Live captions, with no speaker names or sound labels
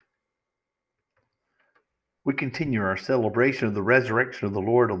We continue our celebration of the resurrection of the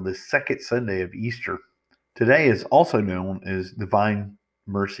Lord on this second Sunday of Easter. Today is also known as Divine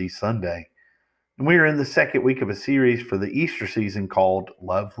Mercy Sunday, and we are in the second week of a series for the Easter season called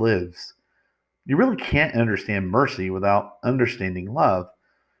Love Lives. You really can't understand mercy without understanding love.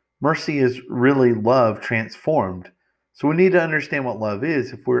 Mercy is really love transformed, so we need to understand what love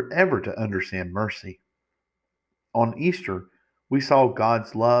is if we're ever to understand mercy. On Easter, we saw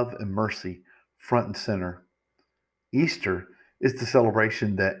God's love and mercy front and center. Easter is the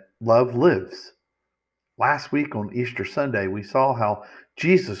celebration that love lives. Last week on Easter Sunday, we saw how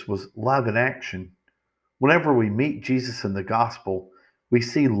Jesus was love in action. Whenever we meet Jesus in the gospel, we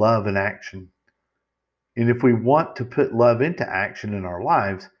see love in action. And if we want to put love into action in our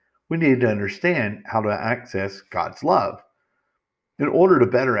lives, we need to understand how to access God's love. In order to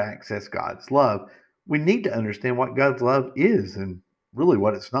better access God's love, we need to understand what God's love is and really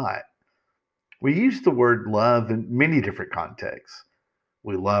what it's not. We use the word love in many different contexts.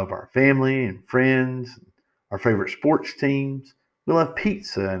 We love our family and friends, our favorite sports teams. We love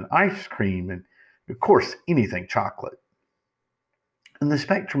pizza and ice cream, and of course, anything chocolate. In the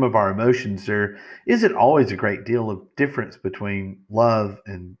spectrum of our emotions, there isn't always a great deal of difference between love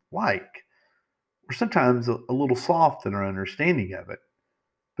and like. We're sometimes a little soft in our understanding of it.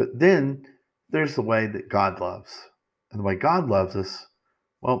 But then there's the way that God loves. And the way God loves us,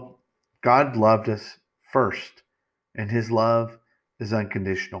 well, God loved us first, and his love is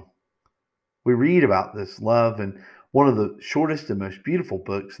unconditional. We read about this love in one of the shortest and most beautiful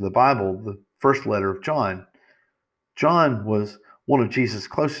books of the Bible, the first letter of John. John was one of Jesus'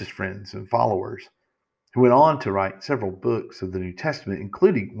 closest friends and followers, who went on to write several books of the New Testament,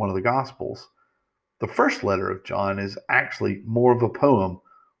 including one of the Gospels. The first letter of John is actually more of a poem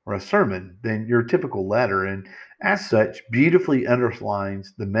or a sermon than your typical letter, and as such, beautifully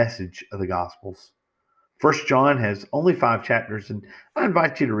underlines the message of the Gospels. First John has only 5 chapters, and I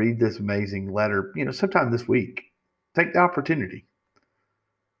invite you to read this amazing letter, sometime this week. Take the opportunity.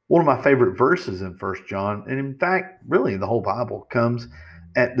 One of my favorite verses in First John, and in fact, really in the whole Bible, comes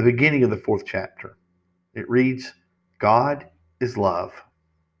at the beginning of the 4th chapter. It reads, God is love.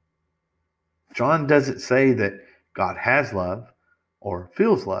 John doesn't say that God has love, or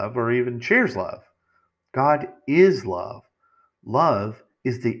feels love, or even shares love. God is love. Love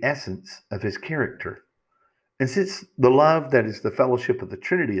is the essence of his character. And since the love that is the fellowship of the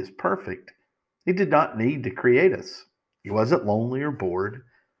Trinity is perfect, he did not need to create us. He wasn't lonely or bored.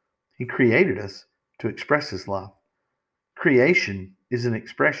 He created us to express his love. Creation is an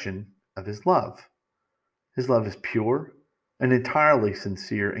expression of his love. His love is pure and entirely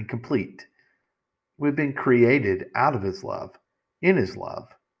sincere and complete. We've been created out of his love, in his love,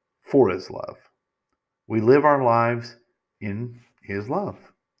 for his love. We live our lives in his love.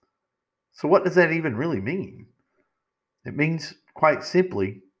 So, what does that even really mean? It means, quite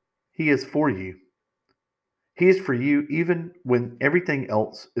simply, he is for you. He is for you even when everything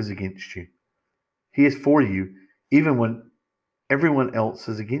else is against you. He is for you even when everyone else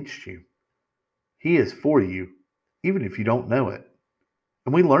is against you. He is for you even if you don't know it.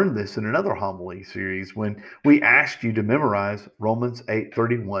 And we learned this in another homily series when we asked you to memorize Romans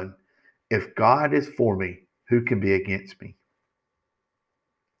 8:31. If God is for me, who can be against me?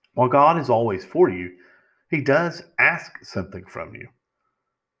 While God is always for you, he does ask something from you.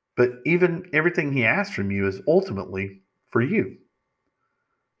 But even everything he asks from you is ultimately for you.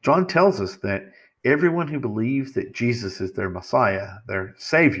 John tells us that everyone who believes that Jesus is their Messiah, their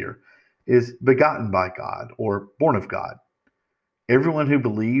Savior, is begotten by God or born of God. Everyone who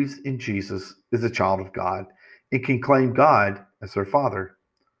believes in Jesus is a child of God and can claim God as their Father.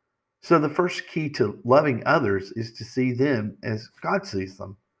 So the first key to loving others is to see them as God sees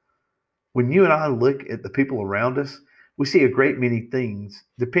them. When you and I look at the people around us, we see a great many things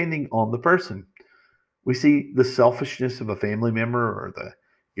depending on the person. We see the selfishness of a family member or the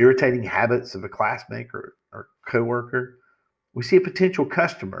irritating habits of a classmate or coworker. We see a potential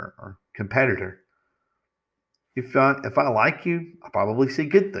customer or competitor. If I like you, I probably see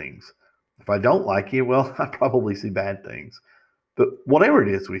good things. If I don't like you, well, I probably see bad things. But whatever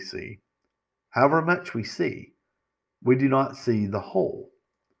it is we see, however much we see, we do not see the whole.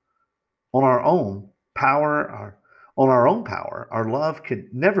 On our own power, our love can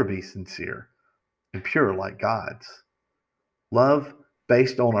never be sincere and pure like God's. Love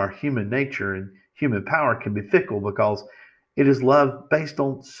based on our human nature and human power can be fickle because it is love based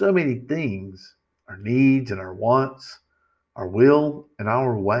on so many things, our needs and our wants, our will and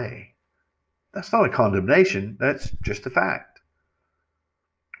our way. That's not a condemnation, that's just a fact.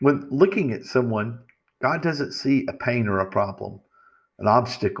 When looking at someone, God doesn't see a pain or a problem, an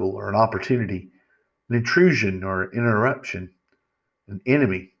obstacle or an opportunity. an intrusion or interruption, an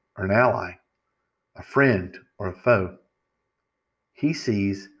enemy or an ally, a friend or a foe. He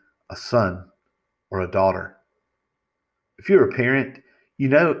sees a son or a daughter. If you're a parent, you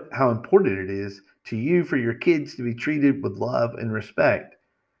know how important it is to you for your kids to be treated with love and respect.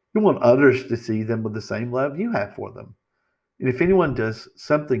 You want others to see them with the same love you have for them. And if anyone does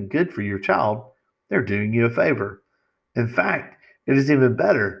something good for your child, they're doing you a favor. In fact, it is even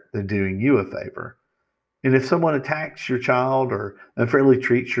better than doing you a favor. And if someone attacks your child or unfairly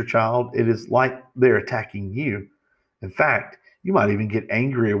treats your child, it is like they're attacking you. In fact, you might even get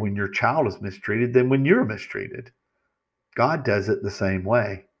angrier when your child is mistreated than when you're mistreated. God does it the same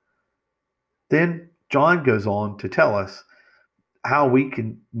way. Then John goes on to tell us how we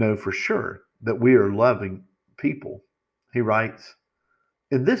can know for sure that we are loving people. He writes,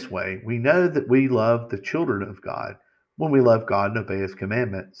 in this way, we know that we love the children of God when we love God and obey his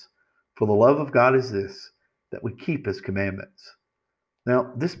commandments. For the love of God is this, that we keep his commandments.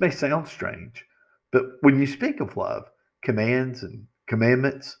 Now, this may sound strange, but when you speak of love, commands and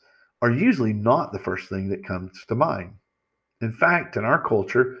commandments are usually not the first thing that comes to mind. In fact, in our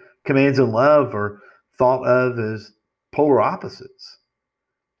culture, commands and love are thought of as polar opposites.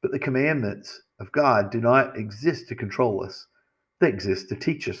 But the commandments of God do not exist to control us, they exist to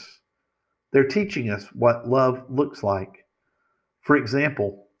teach us. They're teaching us what love looks like. For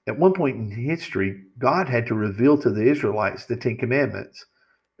example, at one point in history, God had to reveal to the Israelites the Ten Commandments.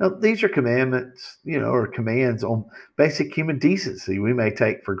 Now, these are commandments, or commands on basic human decency we may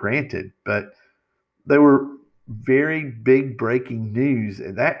take for granted, but they were very big breaking news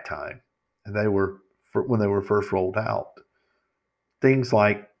at that time. And they were when they were first rolled out. Things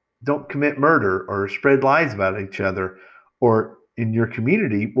like don't commit murder or spread lies about each other, or in your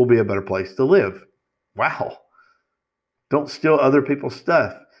community will be a better place to live. Wow. Don't steal other people's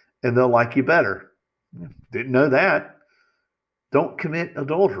stuff and they'll like you better. Didn't know that. Don't commit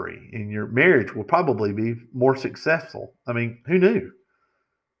adultery and your marriage will probably be more successful. I mean, who knew?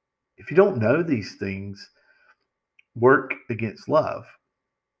 If you don't know these things work against love,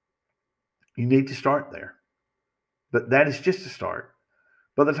 you need to start there. But that is just a start.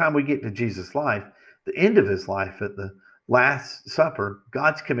 By the time we get to Jesus' life, the end of his life at the Last Supper,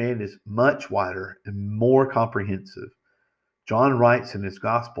 God's command is much wider and more comprehensive. John writes in his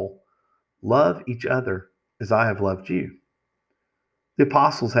gospel, love each other as I have loved you. The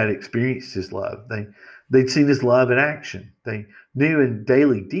apostles had experienced his love. They'd seen his love in action. They knew in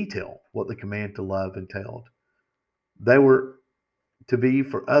daily detail what the command to love entailed. They were to be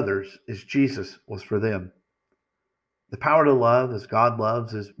for others as Jesus was for them. The power to love as God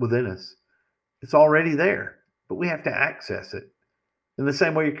loves is within us. It's already there, but we have to access it. In the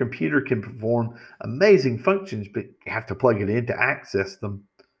same way your computer can perform amazing functions, but you have to plug it in to access them,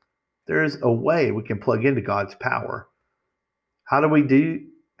 there is a way we can plug into God's power. How do we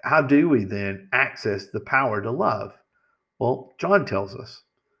then access the power to love? Well, John tells us.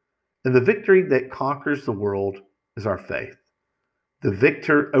 And the victory that conquers the world is our faith. The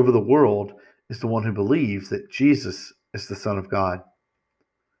victor over the world is the one who believes that Jesus is the Son of God.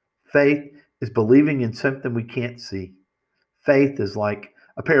 Faith is believing in something we can't see. Faith is like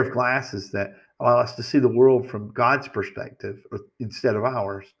a pair of glasses that allow us to see the world from God's perspective instead of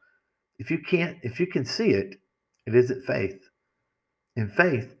ours. If you can see it, it isn't faith. In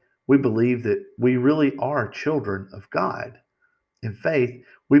faith, we believe that we really are children of God. In faith,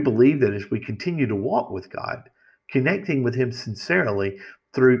 we believe that as we continue to walk with God, connecting with him sincerely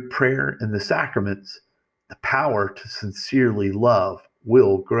through prayer and the sacraments, the power to sincerely love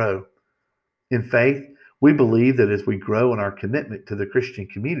will grow. In faith, we believe that as we grow in our commitment to the Christian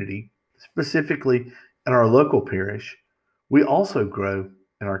community, specifically in our local parish, we also grow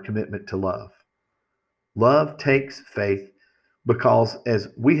in our commitment to love. Love takes faith because, as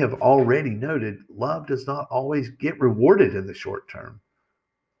we have already noted, love does not always get rewarded in the short term.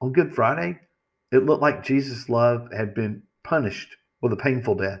 On Good Friday, it looked like Jesus' love had been punished with a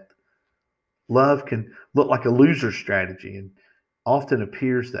painful death. Love can look like a loser strategy and often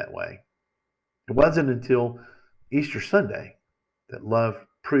appears that way. It wasn't until Easter Sunday that love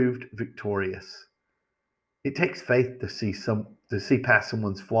proved victorious. It takes faith to see past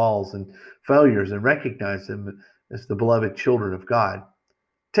someone's flaws and failures and recognize them as the beloved children of God.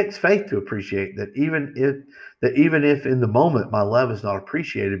 It takes faith to appreciate that even if in the moment my love is not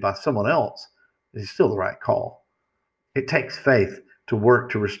appreciated by someone else, it is still the right call. It takes faith to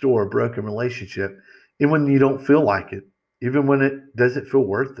work to restore a broken relationship, even when you don't feel like it, even when it doesn't feel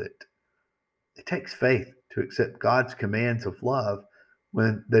worth it. It takes faith to accept God's commands of love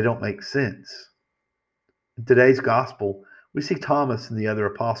when they don't make sense. In today's gospel, We see Thomas and the other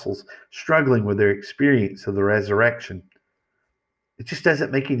apostles struggling with their experience of the resurrection. It just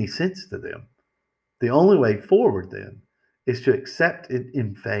doesn't make any sense to them. The only way forward then is to accept it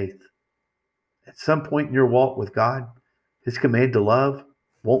in faith. At some point in your walk with God, His command to love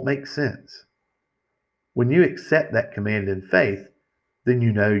won't make sense. When you accept that command in faith, then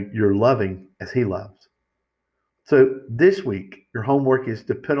you know you're loving as He loves. So this week, your homework is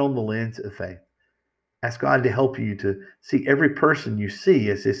to put on the lens of faith. Ask God to help you to see every person you see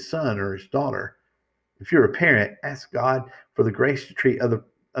as His son or His daughter. If you're a parent, ask God for the grace to treat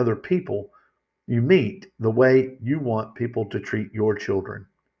other people you meet the way you want people to treat your children.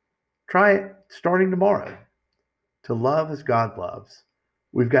 Try it starting tomorrow. To love as God loves,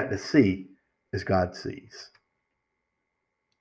 we've got to see as God sees.